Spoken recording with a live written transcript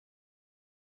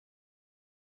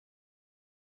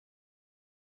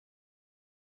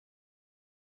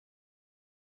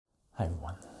Hi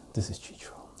everyone, this is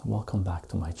Chycho. Welcome back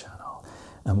to my channel.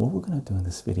 And what we're going to do in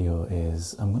this video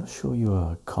is I'm going to show you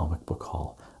a comic book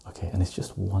haul. Okay, and it's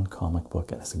just one comic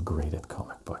book, and it's a graded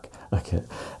comic book. Okay,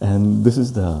 and this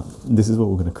is what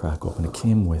we're going to crack open. It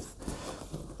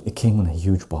came in a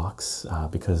huge box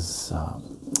because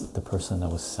the person that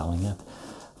was selling it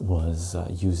was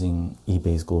using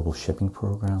eBay's global shipping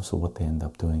program. So what they end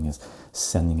up doing is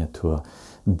sending it to a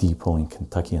depot in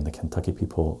Kentucky, and the Kentucky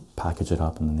people package it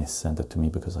up and then they send it to me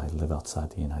because I live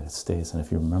outside the United States. And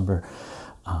if you remember,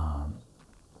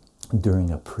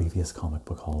 during a previous comic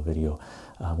book haul video,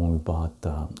 when we bought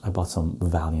I bought some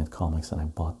Valiant comics and I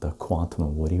bought the Quantum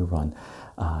and Woody run.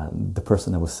 The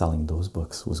person that was selling those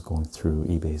books was going through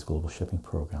eBay's global shipping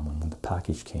program, and when the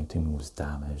package came to me, it was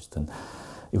damaged, and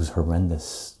it was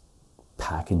horrendous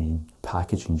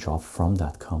packaging job from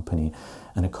that company,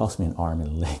 and it cost me an arm and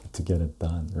a leg to get it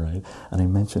done, right? And I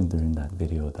mentioned during that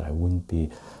video that I wouldn't be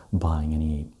buying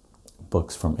any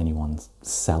books from anyone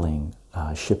selling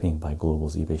shipping by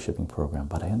Global's eBay shipping program,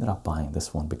 but I ended up buying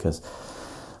this one because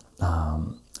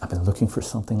I've been looking for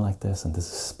something like this, and this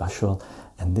is special,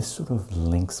 and this sort of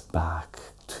links back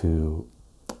to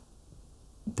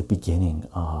the beginning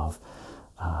of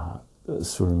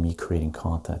sort of me creating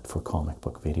content for comic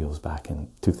book videos back in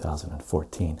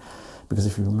 2014. Because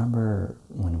if you remember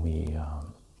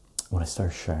when I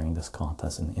started sharing this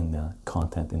content in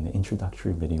the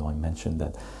introductory video, I mentioned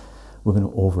that we're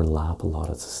going to overlap a lot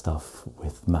of stuff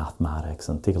with mathematics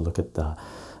and take a look at the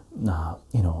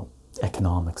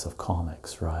economics of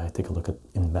comics, right? Take a look at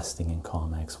investing in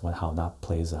comics, how that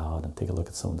plays out, and take a look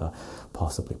at some of the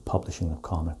possibly publishing of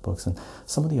comic books and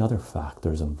some of the other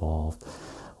factors involved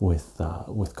with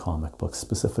comic books,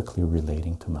 specifically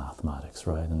relating to mathematics,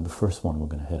 right? And the first one we're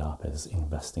going to hit up is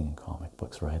investing in comic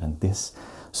books, right? And this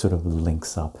sort of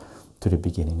links up to the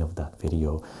beginning of that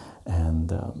video.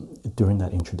 And during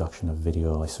that introduction of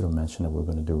video, I sort of mentioned that we're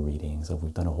going to do readings, and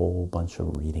we've done a whole bunch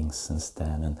of readings since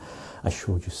then. And I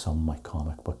showed you some of my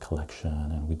comic book collection,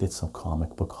 and we did some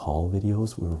comic book haul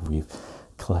videos where we've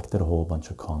collected a whole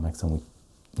bunch of comics, and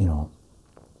we,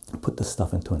 put the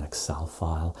stuff into an Excel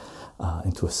file,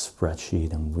 into a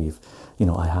spreadsheet, and we've,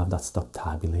 I have that stuff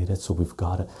tabulated, so we've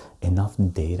got enough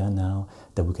data now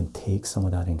that we can take some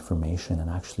of that information and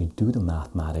actually do the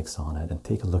mathematics on it and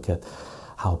take a look at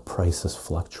how prices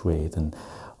fluctuate and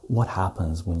what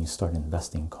happens when you start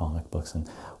investing in comic books and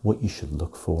what you should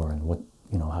look for and what,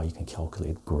 how you can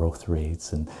calculate growth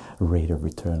rates and rate of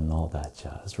return and all that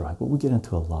jazz, right? But we'll get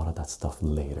into a lot of that stuff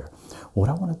later. What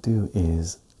I want to do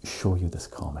is show you this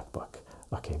comic book,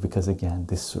 okay? Because again,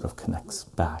 this sort of connects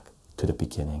back to the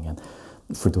beginning, and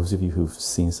for those of you who've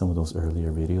seen some of those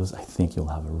earlier videos, I think you'll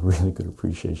have a really good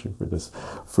appreciation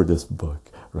for this book,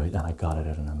 right? And I got it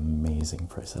at an amazing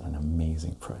price,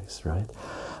 right?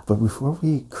 But before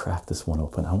we crack this one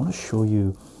open, I want to show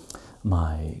you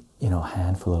my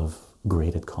handful of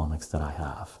graded comics that I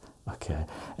have, okay?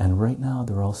 And right now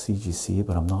they're all CGC,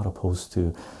 but I'm not opposed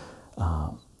to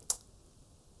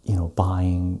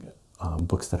buying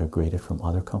books that are graded from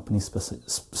other companies,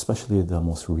 especially the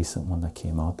most recent one that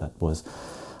came out that was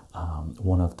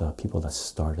one of the people that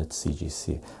started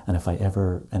CGC. And if I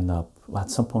ever end up, at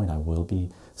some point I will be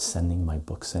sending my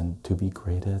books in to be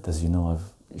graded. As you know,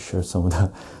 I've shared some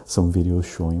videos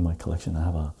showing my collection. I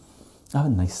have a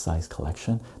nice size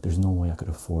collection. There's no way I could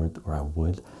afford, or I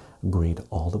would, grade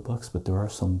all the books, but there are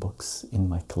some books in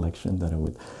my collection that I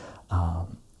would,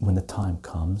 when the time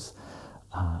comes,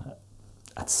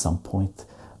 at some point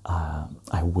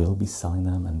I will be selling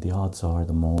them, and the odds are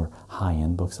the more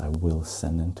high-end books I will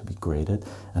send in to be graded,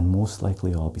 and most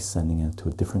likely I'll be sending it to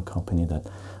a different company that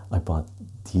I bought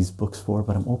these books for.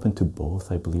 But I'm open to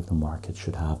both. I believe the market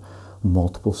should have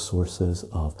multiple sources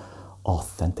of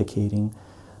authenticating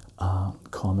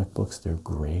comic books. They're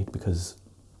great because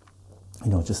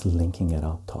just linking it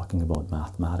up, talking about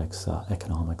mathematics,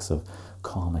 economics of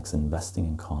comics, investing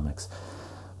in comics,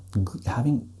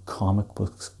 having comic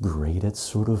books graded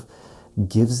sort of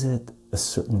gives it a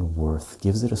certain worth,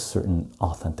 gives it a certain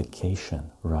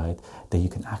authentication, right? That you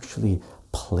can actually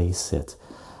place it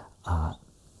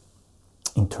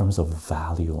in terms of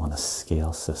value on a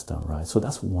scale system, right? So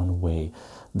that's one way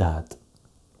that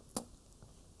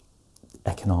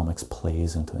economics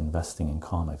plays into investing in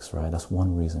comics, right? That's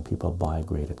one reason people buy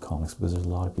graded comics, because there's a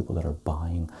lot of people that are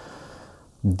buying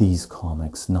these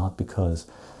comics not because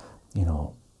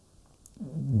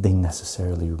they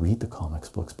necessarily read the comics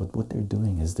books, but what they're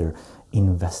doing is they're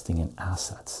investing in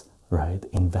assets, right?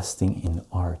 Investing in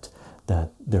art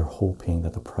that they're hoping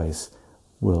that the price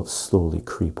will slowly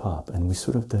creep up. And we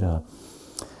sort of did a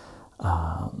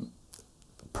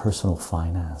personal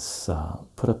finance,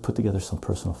 put together some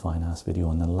personal finance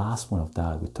video, and the last one of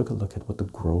that we took a look at what the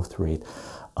growth rate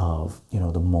of, you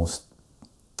know, the most,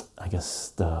 I guess,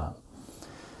 the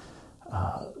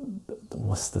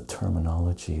what's the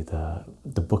terminology,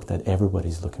 the book that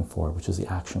everybody's looking for, which is the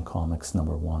Action Comics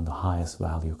 #1, the highest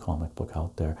value comic book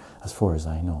out there as far as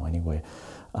I know anyway.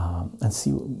 And see,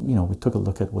 you know, we took a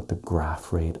look at what the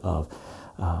graph rate of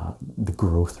the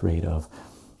growth rate of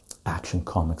Action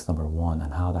Comics #1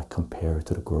 and how that compared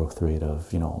to the growth rate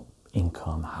of, you know,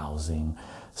 income, housing,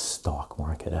 stock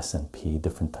market, S&P,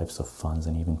 different types of funds,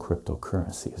 and even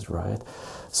cryptocurrencies, right?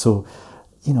 So,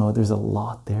 you know, there's a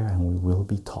lot there, and we will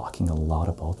be talking a lot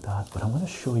about that. But I want to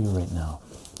show you right now,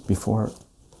 before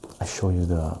I show you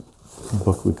the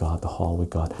book we got, the haul we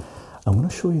got, I'm going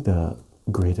to show you the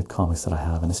graded comics that I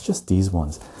have, and it's just these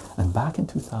ones. And back in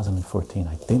 2014,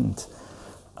 I didn't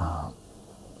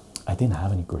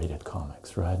have any graded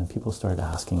comics, right? And people started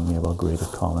asking me about graded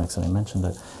comics, and I mentioned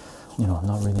that, you know, I'm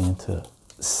not really into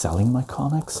selling my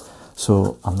comics,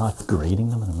 so I'm not grading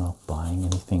them, and I'm not buying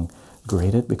anything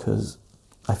graded because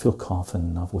I feel confident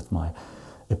enough with my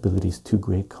abilities to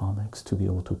grade comics to be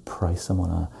able to price them on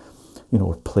a, you know,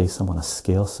 or place them on a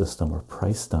scale system or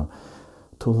price them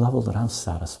to a level that I'm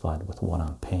satisfied with what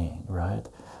I'm paying, right?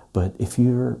 But if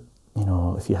you're, you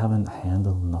know, if you haven't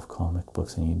handled enough comic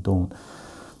books and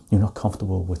you're not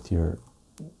comfortable with your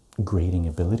grading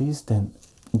abilities, then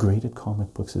graded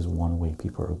comic books is one way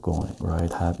people are going,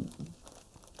 right?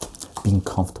 Being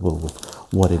comfortable with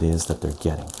what it is that they're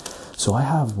getting. So I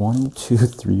have 1, 2,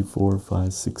 3, 4,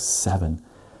 5, 6, 7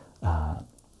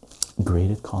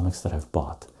 graded comics that I've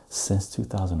bought since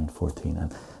 2014,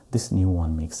 and this new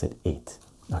one makes it 8.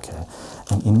 Okay,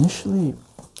 and initially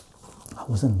I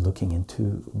wasn't looking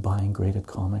into buying graded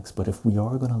comics, but if we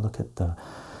are going to look at the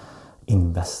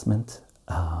investment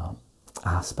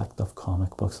aspect of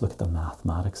comic books, look at the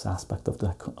mathematics aspect of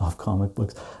comic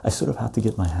books, I sort of had to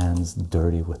get my hands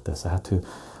dirty with this. I had to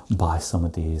buy some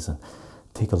of these and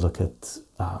take a look at,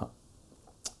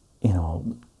 you know,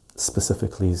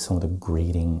 specifically some of the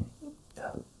grading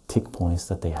tick points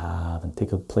that they have, and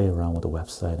play around with the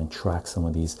website and track some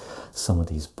of these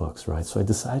books, right? So I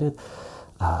decided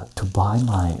to buy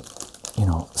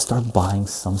start buying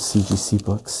some CGC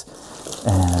books,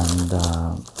 and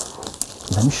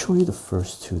let me show you the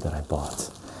first two that I bought.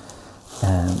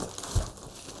 And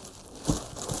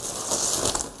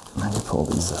let me pull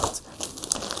these out.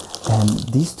 And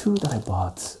these two that I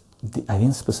bought, I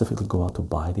didn't specifically go out to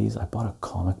buy these. I bought a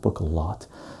comic book lot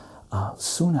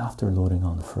soon after loading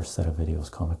on the first set of videos,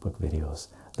 comic book videos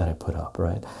that I put up,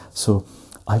 right? So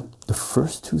the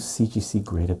first two CGC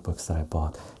graded books that I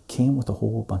bought came with a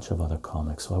whole bunch of other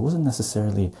comics. So I wasn't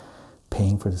necessarily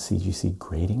paying for the CGC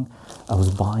grading. I was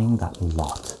buying that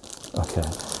lot, okay?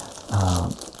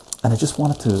 And I just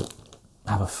wanted to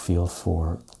have a feel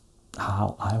for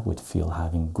how I would feel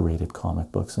having graded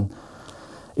comic books, and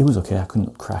it was okay. I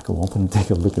couldn't crack them open and take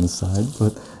a look inside,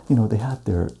 but you know, they had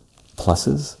their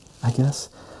pluses, I guess.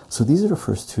 So these are the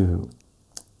first two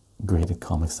graded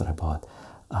comics that I bought,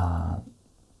 and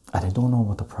I don't know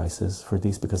what the price is for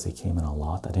these because they came in a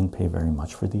lot. I didn't pay very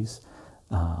much for these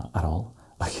at all.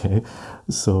 Okay,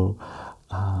 so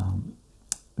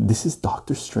this is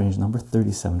Doctor Strange number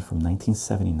 37 from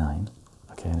 1979.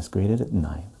 Okay, and it's graded at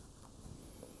 9.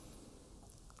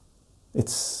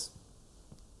 It's,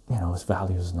 you know, its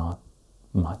value is not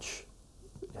much.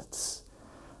 It's,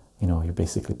 you know, you're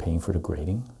basically paying for the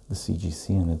grading, the CGC,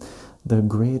 and the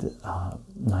grade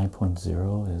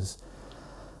 9.0 is,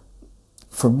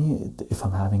 for me, if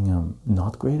I'm having them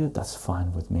not graded, that's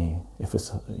fine with me. If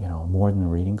it's, you know, more than a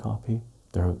reading copy,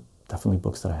 there are definitely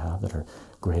books that I have that are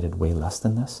graded way less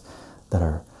than this, that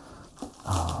are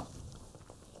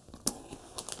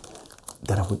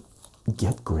that I would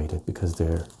get graded because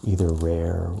they're either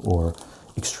rare or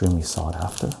extremely sought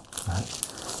after, right?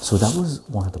 So that was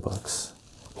one of the books.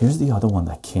 Here's the other one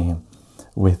that came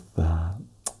with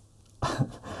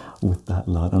with that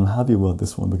lot. I'm happy about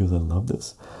this one because I love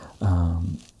this,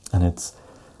 and it's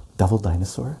Devil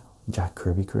Dinosaur. Jack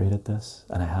Kirby created this,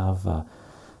 and I have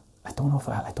I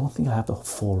don't think I have the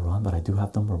full run, but I do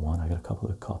have number 1. I got a couple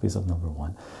of copies of number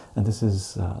 1, and this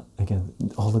is again,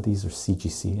 all of these are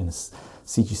CGC, and it's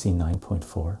CGC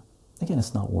 9.4. Again,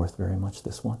 it's not worth very much,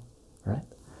 this one, right?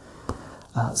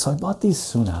 So I bought these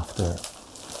soon after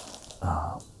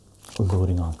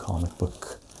loading on comic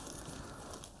book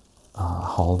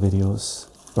haul videos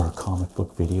or comic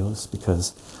book videos,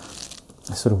 because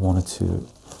I sort of wanted to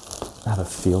have a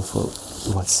feel for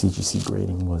what CGC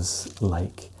grading was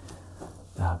like,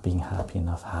 being happy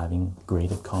enough having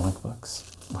graded comic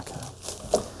books. Okay,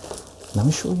 Let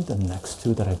me show you the next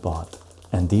two that I bought,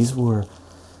 and these were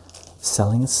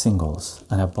selling as singles,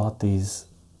 and I bought these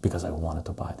because I wanted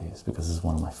to buy these because this is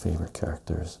one of my favorite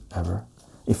characters ever,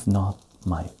 if not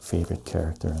my favorite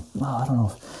character. Well, I don't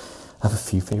know if I have a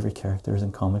few favorite characters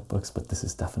in comic books, but this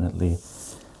is definitely,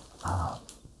 I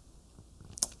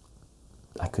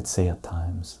could say at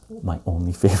times, my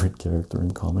only favorite character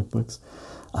in comic books.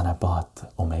 And I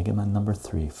bought Omega Man number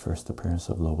 3, first appearance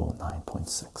of Lobo,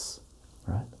 9.6,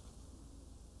 right?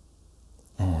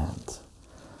 And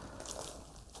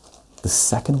the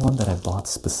second one that I bought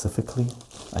specifically,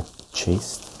 I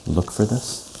looked for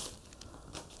this,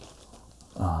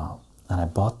 and I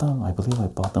bought them. I believe I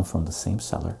bought them from the same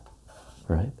seller,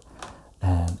 right?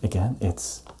 And again,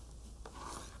 it's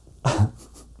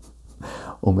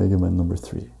Omega Man number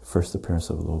 3, first appearance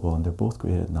of Lobo, and they're both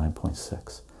graded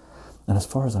 9.6. And as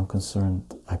far as I'm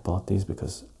concerned, I bought these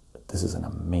because this is an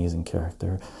amazing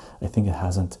character. I think it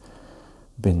hasn't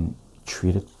been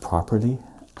treated properly.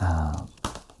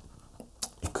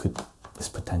 His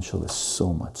potential is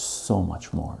so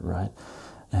much more, right?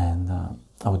 And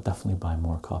I would definitely buy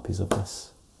more copies of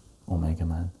this Omega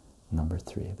Man number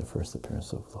 3, the first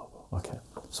appearance of Lobo. Okay,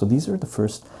 so these are the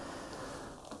first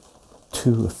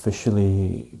two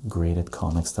officially graded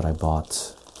comics that I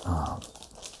bought,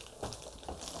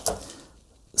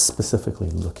 specifically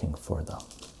looking for them,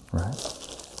 right?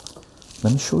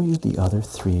 Let me show you the other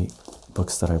 3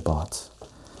 books that I bought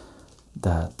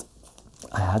that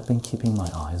I had been keeping my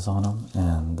eyes on them,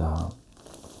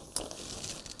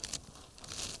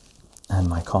 and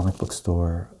my comic book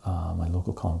store, my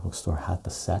local comic book store had the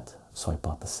set, so I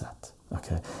bought the set.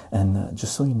 Okay, and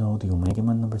just so you know, the Omega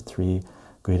Man number 3,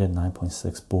 graded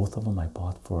 9.6, both of them I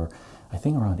bought for, I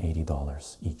think, around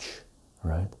 $80 each,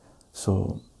 right?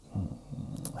 So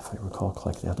if I recall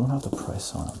correctly, I don't have the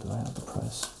price on them. Do I have the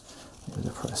price? Maybe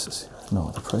the price is here.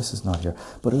 No, the price is not here,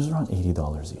 but it was around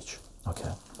 $80 each.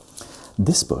 Okay,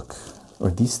 this book, or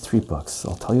these 3 books,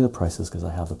 I'll tell you the prices because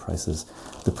I have the prices.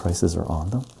 The prices are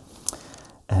on them,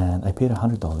 and I paid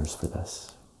 $100 for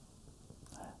this,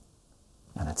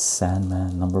 and it's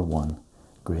Sandman number 1,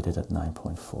 graded at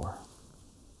 9.4.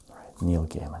 Right, Neil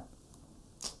Gaiman.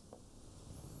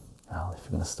 Well, if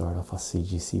you're going to start off a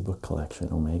CGC book collection,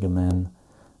 Omega Man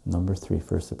number 3,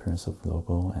 first appearance of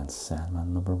Lobo, and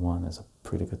Sandman number 1 is a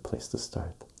pretty good place to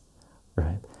start,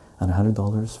 right? And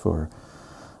 $100 for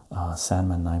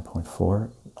Sandman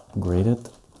 9.4 graded,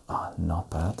 not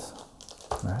bad,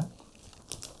 right?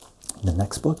 The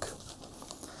next book,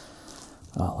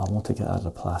 I won't take it out of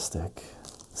the plastic.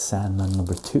 Sandman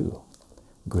number 2,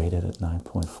 graded at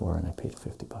 9.4, and I paid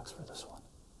 $50 for this one,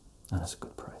 and that's a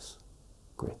good price.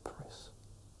 Great price.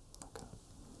 Okay.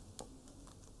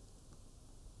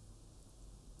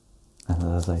 And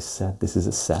as I said, this is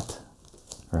a set,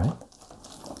 right?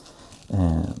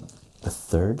 And the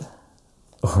third,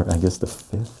 or I guess the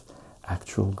 5th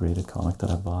actual graded comic that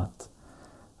I bought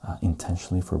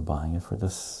intentionally for buying it for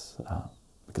this,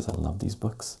 because I love these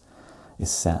books, is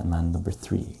Sandman number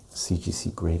 3,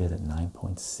 CGC graded at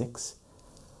 9.6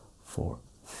 for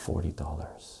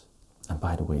 $40. And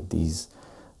by the way,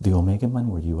 the Omega Men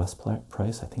were US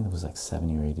price. I think it was like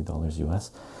 $70 or $80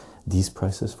 US. These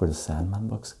prices for the Sandman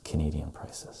books, Canadian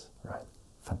prices, right?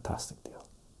 Fantastic deal.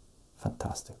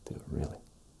 Fantastic deal, really.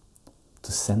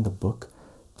 To send a book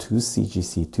to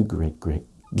CGC to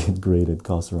get graded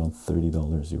costs around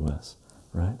 $30 US,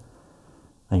 right?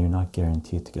 And you're not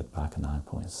guaranteed to get back a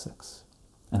 9.6.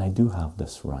 And I do have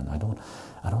this run. I don't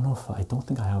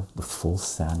think I have the full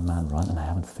Sandman run, and I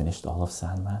haven't finished all of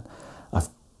Sandman. I've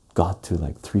got to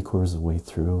like 3/4 of the way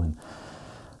through, and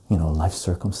life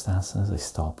circumstances, I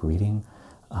stopped reading.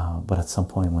 But at some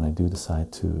point when I do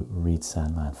decide to read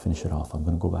Sandman, finish it off, I'm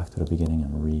going to go back to the beginning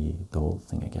and read the whole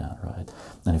thing again, right?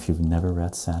 And if you've never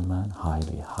read Sandman,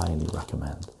 highly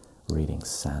recommend reading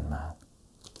Sandman.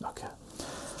 Okay,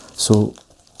 so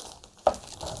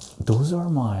those are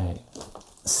my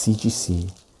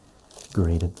CGC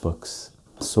graded books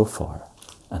so far,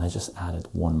 and I just added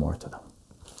one more to them.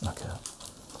 Okay,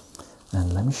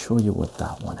 and let me show you what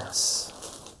that one is.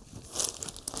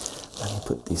 Let me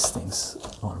put these things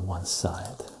on one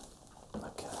side.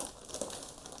 Okay.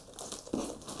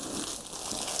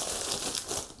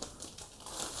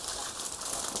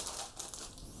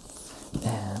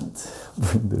 And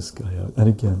bring this guy out. And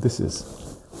again, this is,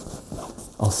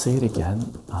 I'll say it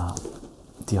again,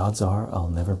 the odds are I'll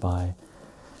never buy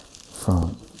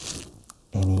from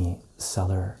any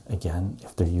seller again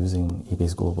if they're using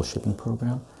eBay's global shipping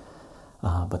program.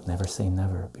 But never say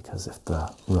never, because if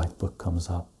the right book comes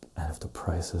up and if the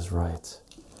price is right,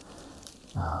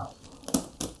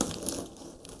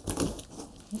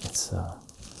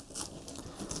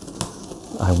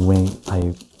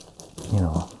 you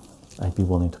know, I'd be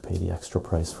willing to pay the extra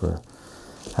price for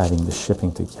having the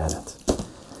shipping to get it.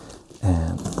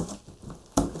 And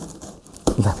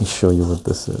let me show you what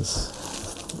this is.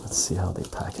 Let's see how they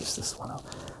package this one up.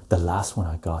 The last one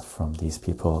I got from these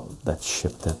people that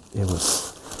shipped it, it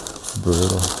was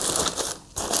brutal.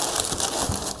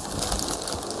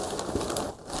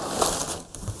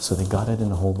 So they got it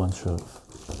in a whole bunch of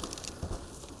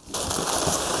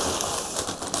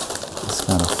this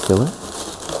kind of filler.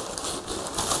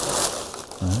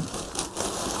 Right.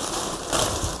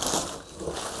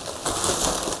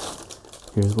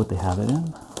 Here's what they have it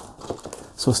in.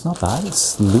 So it's not bad,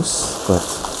 it's loose, but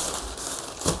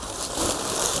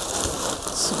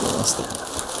let's see what else they have.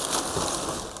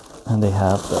 And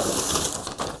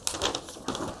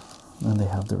they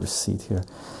have the receipt here.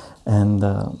 And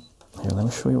here, let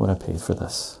me show you what I paid for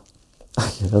this.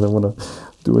 I don't want to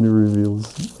do any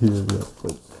reveals here yet,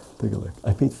 but take a look.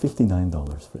 I paid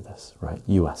 $59 for this, right?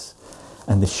 US.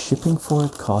 And the shipping for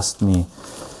it cost me,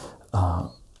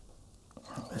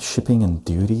 shipping and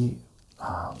duty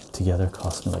together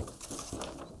cost me like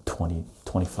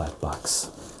 25 bucks.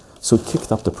 So it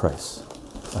kicked up the price.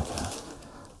 Okay.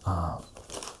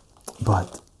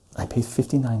 But I paid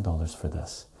 $59 for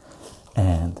this.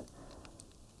 And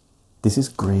this is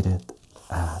graded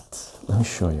at, let me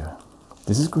show you.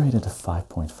 This is graded at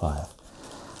 5.5.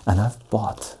 And I've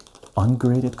bought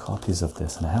ungraded copies of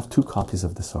this, and I have 2 copies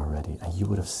of this already, and you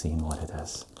would have seen what it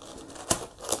is.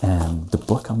 And the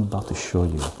book I'm about to show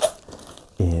you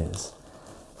is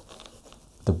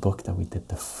the book that we did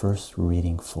the first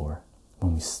reading for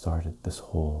when we started this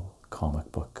whole comic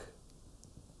book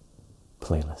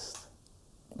playlist.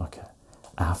 Okay,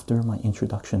 after my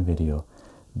introduction video,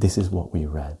 this is what we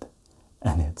read,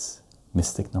 and it's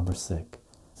Mystic number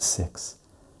 6,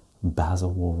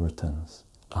 Basil Wolverton's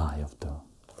Eye of Doom,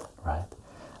 right?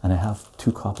 And I have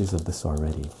 2 copies of this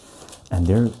already, and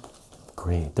they're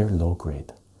grade, they're low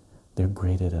grade. They're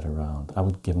graded at around, I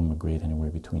would give them a grade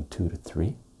anywhere between 2 to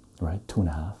 3, right?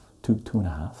 2.5,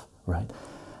 2.5, right?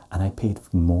 And I paid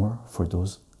more for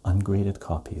those ungraded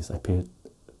copies. I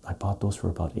bought those for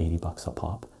about 80 bucks a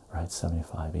pop, right?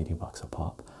 75, 80 bucks a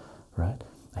pop, right?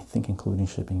 I think including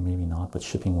shipping, maybe not, but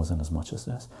shipping wasn't as much as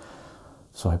this.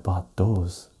 So I bought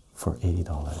those for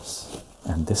 $80.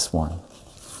 And this one,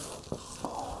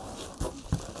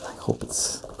 I hope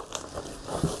it's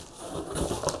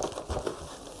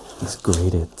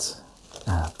graded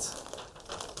at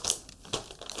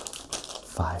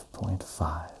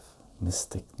 5.5.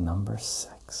 Mystic number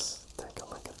 6. Take a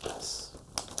look at this.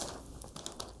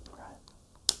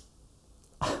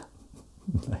 Right.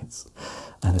 Nice.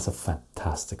 And it's a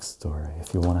fantastic story.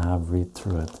 If you want to read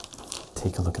through it,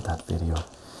 take a look at that video.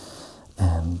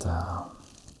 And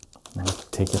let me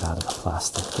take it out of the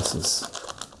plastic. This is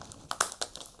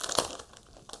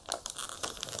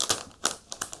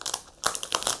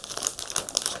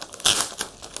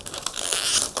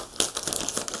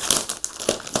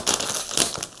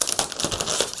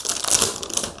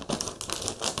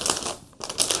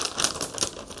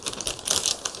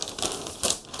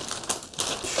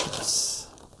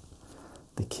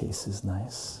the case is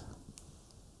nice.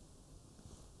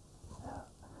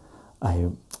 I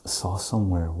saw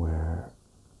somewhere where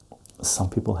some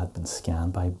people had been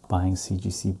scammed by buying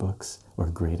CGC books or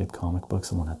graded comic books.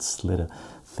 Someone had slid a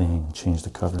thing, changed the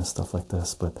cover and stuff like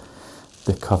this, but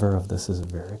the cover of this is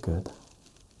very good.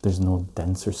 There's no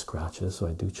dents or scratches, so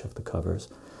I do check the covers.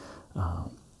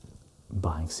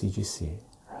 Buying CGC,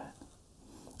 right?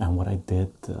 And what I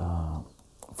did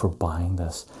for buying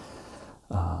this,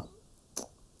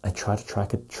 I try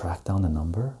to track down the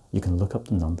number. You can look up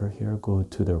the number here, go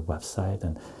to their website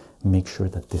and make sure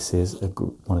that this is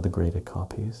one of the graded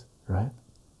copies, right?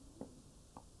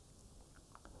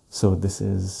 So this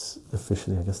is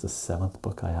officially, I guess, the 7th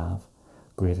book I have,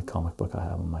 graded comic book I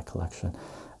have in my collection.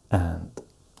 And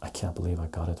I can't believe I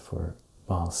got it for,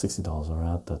 well, $60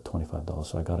 around the $25,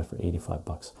 so I got it for 85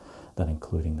 bucks, that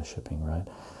including the shipping, right?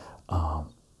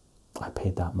 I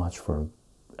paid that much for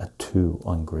a 2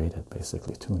 ungraded,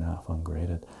 basically 2.5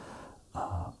 ungraded,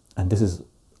 and this is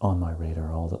on my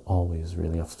radar always.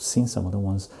 Really, I've seen some other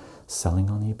ones selling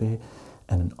on eBay,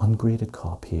 and an ungraded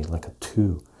copy like a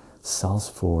 2 sells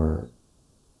for,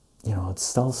 you know, it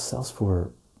sells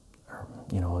for,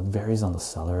 you know, it varies on the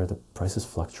seller, the prices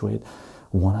fluctuate.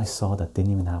 One I saw that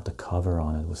didn't even have the cover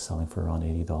on it was selling for around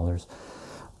 $80.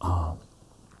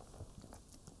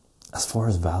 As far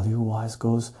as value wise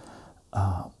goes,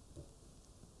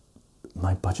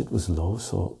 my budget was low,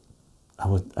 so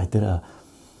I did a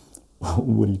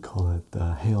what do you call it?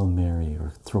 Hail Mary,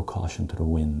 or throw caution to the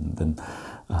wind, and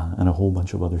a whole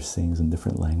bunch of other sayings in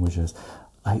different languages.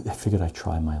 I figured I'd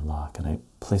try my luck, and I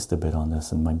placed a bid on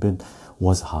this, and my bid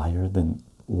was higher than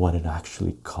what it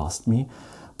actually cost me,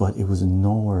 but it was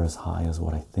nowhere as high as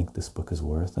what I think this book is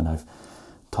worth. And I've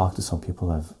talked to some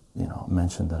people. I've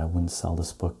mentioned that I wouldn't sell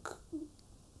this book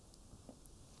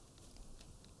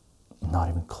not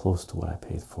even close to what I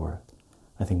paid for it.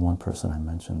 I think one person I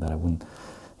mentioned that I wouldn't,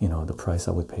 the price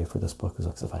I would pay for this book is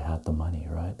like if I had the money,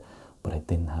 right? But I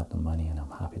didn't have the money, and I'm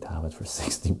happy to have it for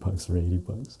 60 bucks or 80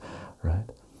 bucks, right?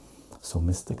 So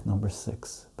Mystic number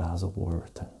 6, Basil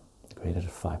Wolverton, graded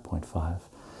at 5.5.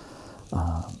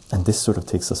 And this sort of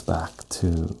takes us back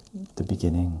to the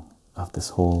beginning of this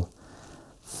whole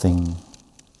thing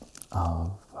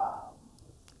of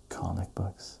comic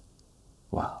books.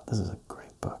 Wow, this is a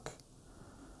great book.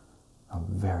 I'm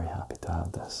very happy to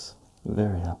have this.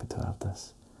 Very happy to have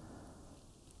this.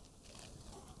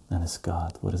 And it's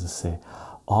got, what does it say?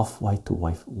 Off-white to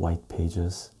white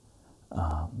pages.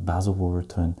 Basil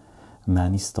Wolverton,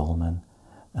 Manny Stallman,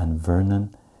 and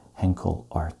Vernon Henkel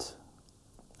art.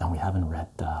 And we haven't read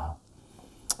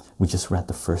we just read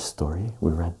the first story.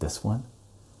 We read this one,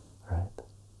 right?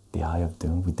 The Eye of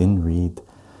Doom. We didn't read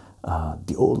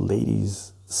The Old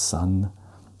Lady's Son,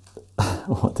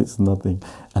 What Is Nothing,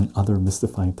 and Other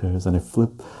Mystifying Tales. And I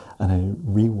flipped and I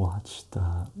rewatched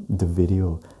the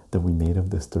video that we made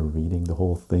of this, to reading the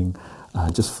whole thing,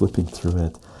 just flipping through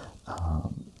it,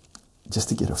 just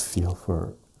to get a feel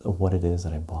for what it is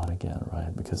that I bought again,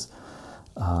 right? Because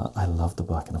I love the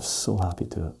book, and I'm so happy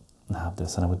to have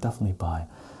this. And I would definitely buy.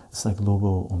 It's like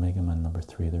Lobo Omega Man number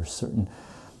 3. There's certain,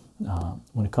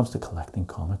 when it comes to collecting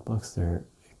comic books, there are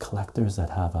collectors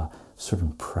that have a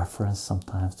certain preference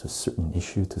sometimes to a certain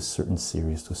issue, to a certain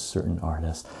series, to a certain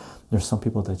artist. There's some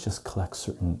people that just collect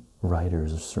certain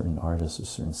writers or certain artists or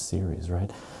certain series,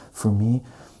 right? For me,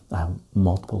 I have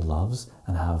multiple loves,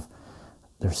 and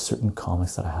there's certain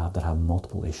comics that I have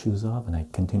multiple issues of, and I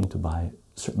continue to buy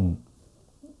certain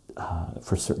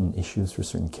for certain issues, for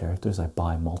certain characters. I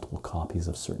buy multiple copies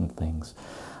of certain things,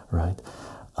 right?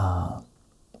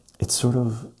 It's sort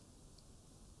of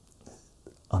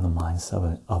on the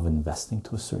mindset of investing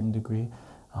to a certain degree,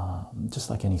 just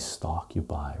like any stock you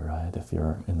buy, right? If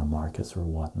you're in the markets or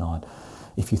whatnot,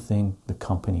 if you think the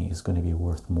company is going to be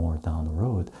worth more down the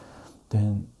road,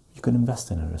 then you can invest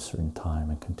in it at a certain time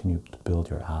and continue to build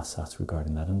your assets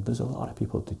regarding that. And there's a lot of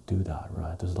people that do that,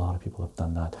 right? There's a lot of people who have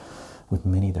done that with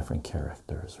many different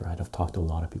characters, right? I've talked to a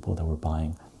lot of people that were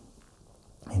buying,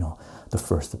 the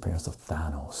first appearance of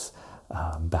Thanos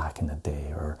back in the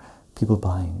day, or people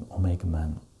buying Omega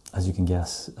Man. As you can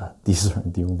guess, these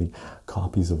aren't the only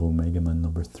copies of Omega Man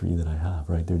number 3 that I have,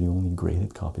 right? They're the only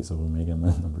graded copies of Omega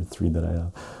Man number 3 that I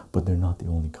have, but they're not the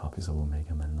only copies of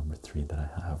Omega Man number 3 that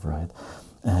I have, right?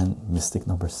 And Mystic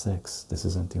number 6, this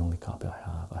isn't the only copy I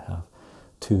have. I have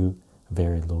 2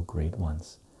 very low grade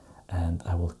ones, and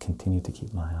I will continue to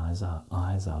keep my eyes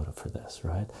out for this,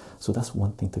 right? So that's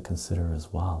one thing to consider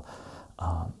as well.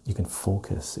 You can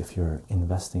focus if you're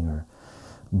investing or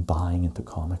buying into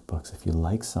comic books. If you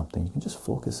like something, you can just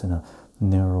focus in a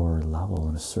narrower level,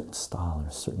 in a certain style, in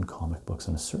a certain comic books,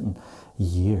 in a certain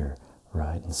year,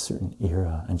 right, in a certain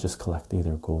era, and just collect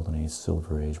either Golden Age,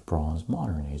 Silver Age, Bronze,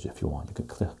 Modern Age if you want. You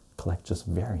could collect just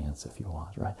variants if you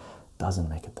want, right? Doesn't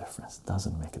make a difference.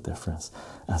 Doesn't make a difference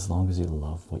as long as you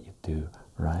love what you do,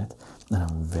 right? And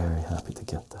I'm very happy to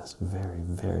get this. Very,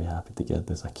 very happy to get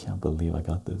this. I can't believe I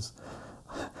got this.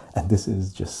 And this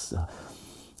is just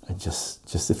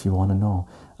if you want to know,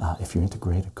 if you're into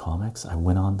graded comics, I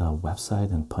went on the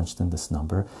website and punched in this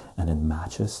number, and it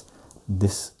matches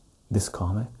this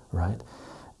comic, right?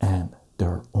 And there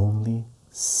are only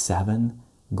 7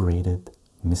 graded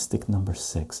Mystic number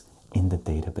 6 in the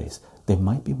database. There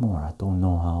might be more. I don't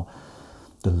know how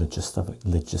the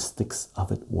logistics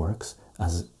of it works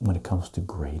as when it comes to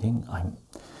grading.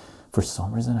 For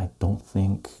some reason, I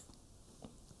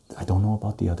don't know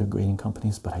about the other grading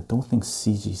companies, but I don't think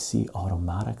CGC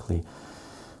automatically,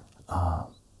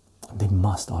 they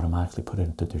must automatically put it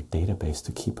into their database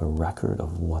to keep a record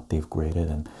of what they've graded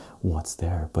and what's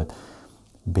there. But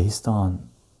based on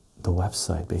the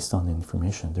website, based on the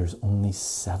information, there's only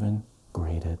 7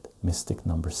 graded Mystic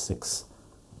number 6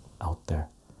 out there.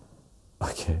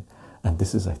 Okay, and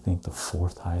this is, I think, the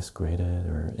 4th highest graded,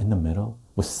 or in the middle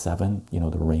with 7,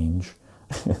 the range.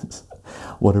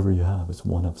 Whatever you have, it's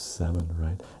 1 of 7,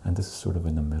 right? And this is sort of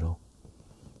in the middle.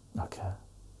 Okay,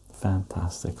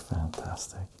 fantastic.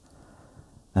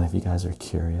 And if you guys are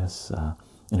curious,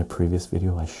 in a previous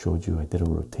video I showed you I did a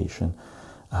rotation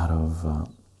out of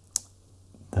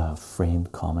the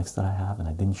framed comics that I have, and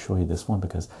I didn't show you this one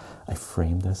because I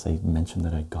framed this. I mentioned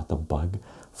that I got the bug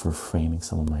for framing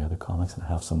some of my other comics, and I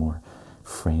have some more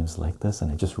frames like this,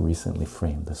 and I just recently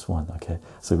framed this one. Okay,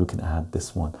 so we can add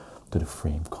this one to the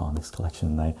framed comics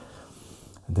collection. And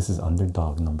this is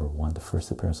Underdog #1, the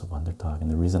first appearance of Underdog,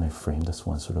 and the reason I framed this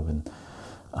one sort of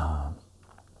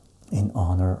in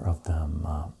honor of them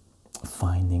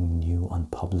finding new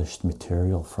unpublished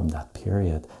material from that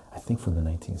period, I think from the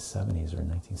 1970s or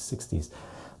 1960s,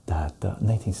 that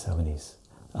 1970s,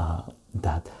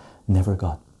 that never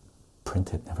got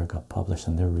printed, never got published,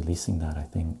 and they're releasing that, I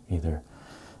think, either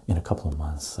in a couple of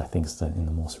months. I think it's in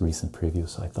the most recent preview,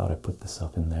 so I thought I'd put this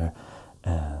up in there.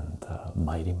 And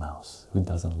Mighty Mouse, who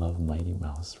doesn't love Mighty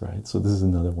Mouse, right? So this is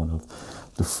another one of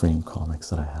the frame comics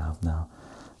that I have now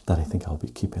that I think I'll be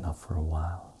keeping up for a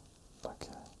while.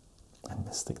 Okay, and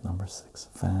Mystic #6,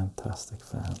 fantastic,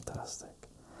 fantastic.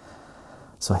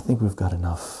 So I think we've got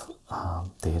enough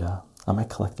data. I might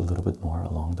collect a little bit more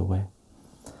along the way,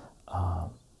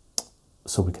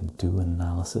 so we can do an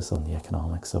analysis on the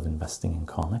economics of investing in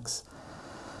comics.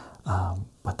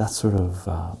 But that's sort of,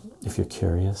 if you're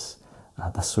curious,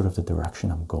 that's sort of the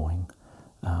direction I'm going.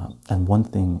 And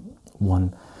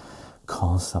one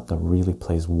concept that really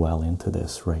plays well into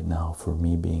this right now for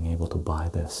me being able to buy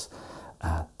this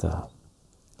at a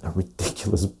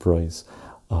ridiculous price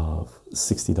of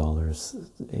 $60,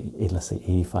 let's say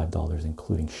 $85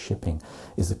 including shipping,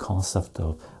 is the concept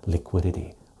of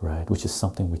liquidity, right? Which is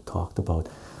something we talked about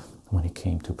when it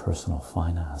came to personal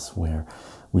finance, where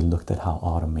we looked at how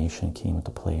automation came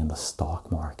into play in the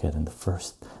stock market, and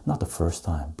not the first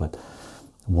time, but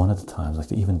one of the times,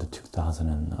 like even the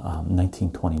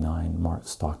 1929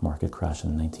 stock market crash,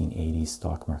 and the 1980s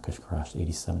stock market crash,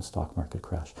 87 stock market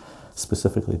crash.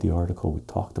 Specifically, the article we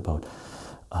talked about,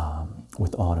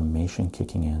 with automation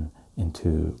kicking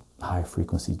into high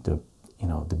frequency, the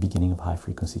beginning of high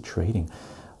frequency trading.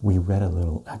 We read a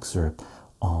little excerpt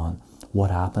on what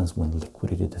happens when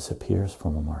liquidity disappears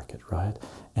from a market, right?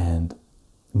 And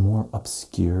more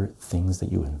obscure things that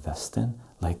you invest in,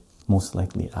 like most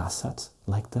likely assets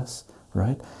like this,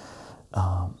 right?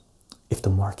 If the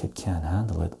market can't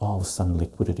handle it, all of a sudden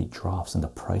liquidity drops and the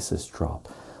prices drop.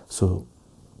 So,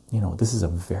 this is a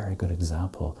very good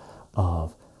example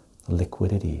of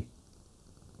liquidity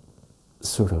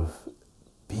sort of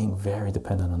being very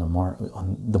dependent on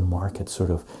the market sort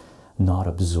of not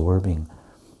absorbing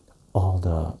all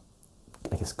the,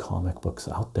 I guess, comic books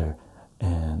out there,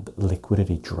 and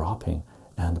liquidity dropping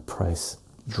and the price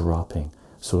dropping.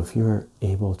 So if you're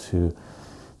able to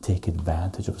take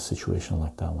advantage of a situation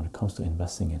like that when it comes to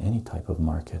investing in any type of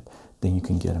market, then you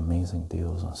can get amazing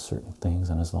deals on certain things.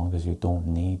 And as long as you don't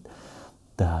need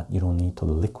to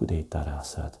liquidate that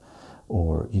asset,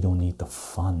 or you don't need the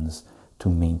funds to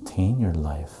maintain your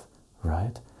life,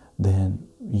 right? Then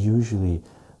usually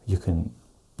you can,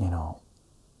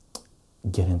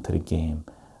 get into the game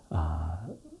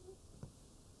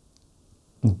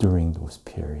during those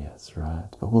periods, right?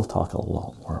 But we'll talk a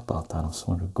lot more about that. I'm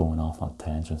sort of going off on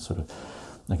tangents, sort of.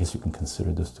 I guess you can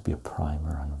consider this to be a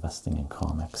primer on investing in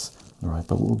comics, right?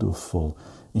 But we'll do a full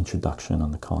introduction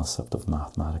on the concept of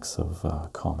mathematics of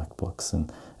comic books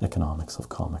and economics of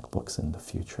comic books in the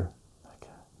future.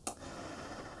 Okay,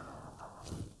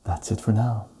 that's it for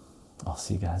now. I'll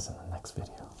see you guys in the next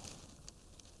video.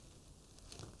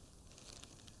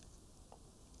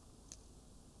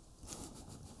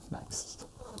 Nice.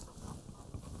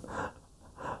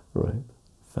 Right?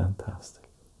 Fantastic.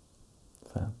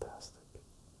 Fantastic.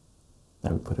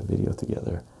 Now we put a video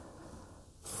together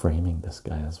framing this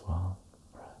guy as well.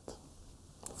 Right.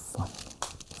 Fun.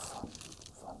 Fun.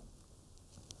 Fun.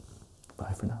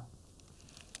 Bye for now.